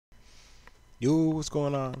Yo, what's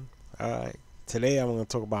going on? Alright. Today I'm gonna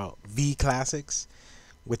talk about V Classics,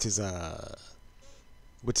 which is a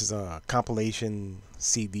compilation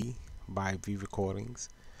CD by V Recordings.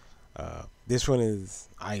 This one is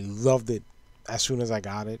I loved it as soon as I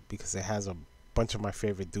got it because it has a bunch of my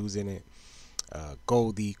favorite dudes in it.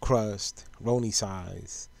 Goldie, Crust, Roni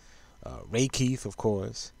Size, Ray Keith, of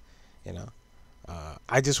course. You know.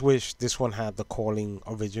 I just wish this one had the calling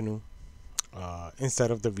original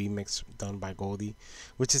instead of the remix done by Goldie,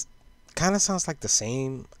 which is kind of sounds like the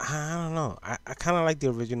same. I don't know. I kind of like the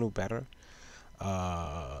original better.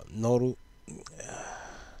 Notable,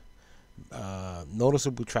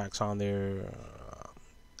 noticeable tracks on there.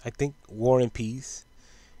 I think War and Peace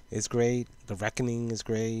is great. The Reckoning is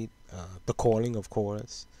great. The Calling, of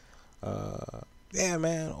course. Yeah,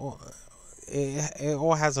 man. It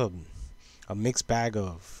all has a mixed bag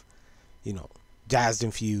of, you know, jazz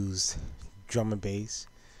infused drum and bass.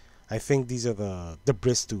 I think these are the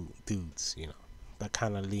Bristol dudes, that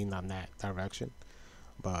kind of lean on that direction.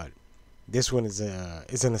 But this one is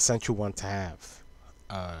an essential one to have,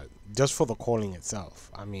 just for the calling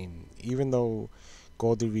itself. I mean, even though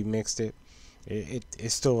Goldie remixed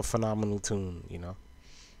it's still a phenomenal tune.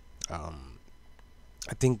 Um,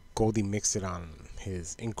 I think Goldie mixed it on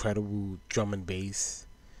his incredible drum and bass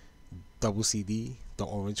double CD, the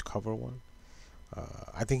orange cover one.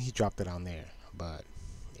 I think he dropped it on there, but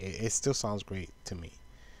it still sounds great to me.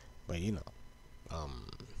 But um,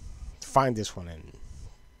 find this one and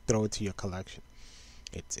throw it to your collection.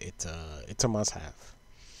 It's a must have.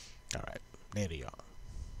 All right, later, y'all.